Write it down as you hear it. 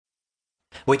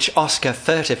which Oscar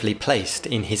furtively placed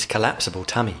in his collapsible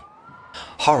tummy.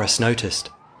 Horace noticed.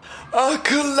 "A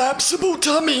collapsible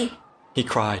tummy!" he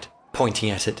cried, pointing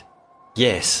at it.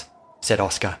 "Yes," said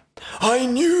Oscar. "I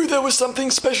knew there was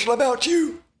something special about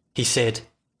you," he said,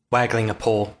 waggling a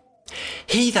paw.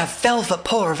 "He the velvet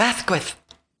paw of Asquith,"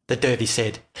 the derby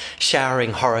said,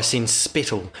 showering Horace in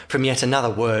spittle from yet another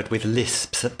word with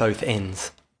lisps at both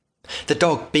ends. The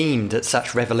dog beamed at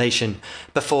such revelation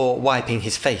before wiping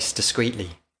his face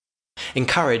discreetly.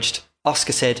 Encouraged,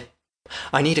 Oscar said,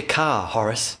 "I need a car,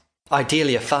 Horace,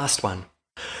 ideally a fast one."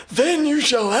 "Then you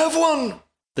shall have one,"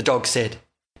 the dog said,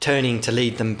 turning to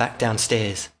lead them back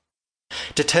downstairs.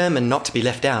 Determined not to be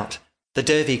left out, the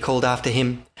derby called after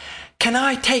him, "Can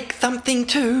I take something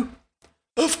too?"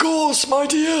 "Of course, my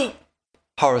dear,"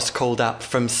 Horace called up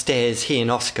from stairs he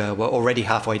and Oscar were already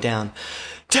halfway down.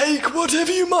 "Take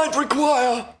whatever you might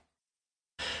require."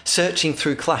 Searching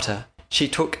through clutter, she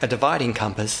took a dividing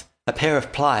compass, a pair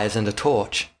of pliers and a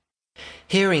torch.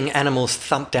 Hearing animals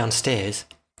thump downstairs,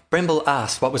 Brimble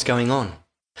asked what was going on.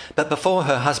 But before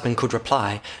her husband could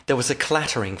reply, there was a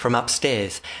clattering from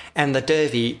upstairs, and the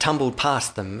derby tumbled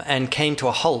past them and came to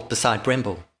a halt beside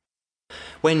Brimble.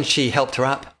 When she helped her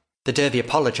up, the derby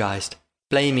apologised,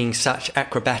 blaming such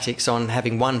acrobatics on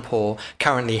having one paw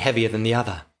currently heavier than the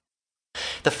other.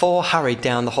 The four hurried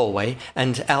down the hallway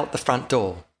and out the front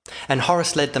door, and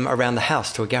Horace led them around the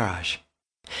house to a garage.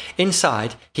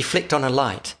 Inside, he flicked on a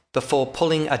light before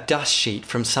pulling a dust sheet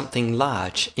from something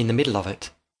large in the middle of it.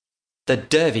 The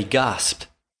derby gasped,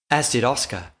 as did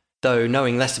Oscar, though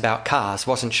knowing less about cars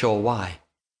wasn't sure why.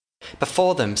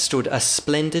 Before them stood a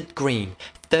splendid green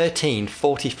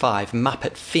 1345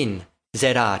 Muppet Finn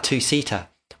ZR two-seater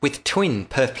with twin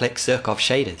Perplex Zirkov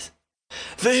shaders.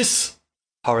 "This,"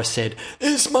 Horace said,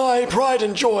 "is my pride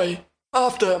and joy.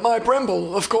 After my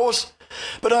Brimble, of course.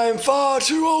 But I am far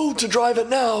too old to drive it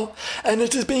now, and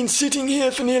it has been sitting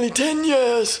here for nearly 10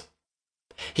 years.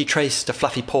 He traced a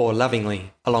fluffy paw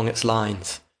lovingly along its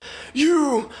lines.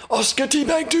 "You, Oscar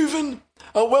Teabagdooven,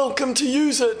 are welcome to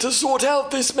use it to sort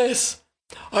out this mess.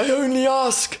 I only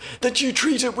ask that you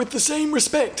treat it with the same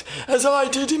respect as I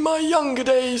did in my younger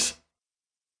days."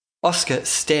 Oscar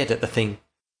stared at the thing.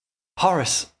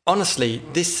 "Horace, honestly,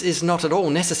 this is not at all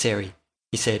necessary,"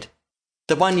 he said.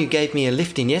 "The one you gave me a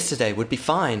lift in yesterday would be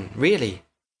fine, really."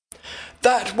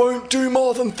 "That won't do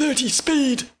more than 30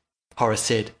 speed," Horace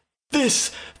said.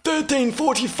 "This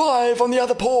 1345 on the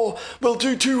other paw will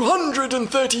do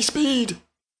 230 speed."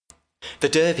 The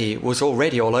derby was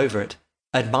already all over it,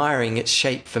 admiring its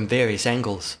shape from various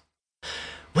angles.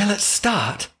 "Will it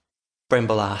start?"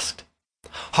 Brimble asked.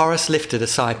 Horace lifted a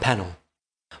side panel.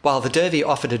 While the derby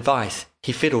offered advice,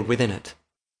 he fiddled within it.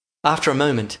 After a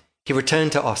moment, he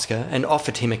returned to Oscar and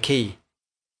offered him a key.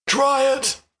 "Try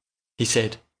it," he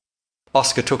said.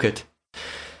 Oscar took it.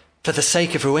 "For the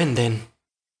sake of Ruen, then."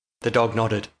 The dog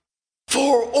nodded.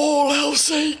 "For all our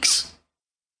sakes."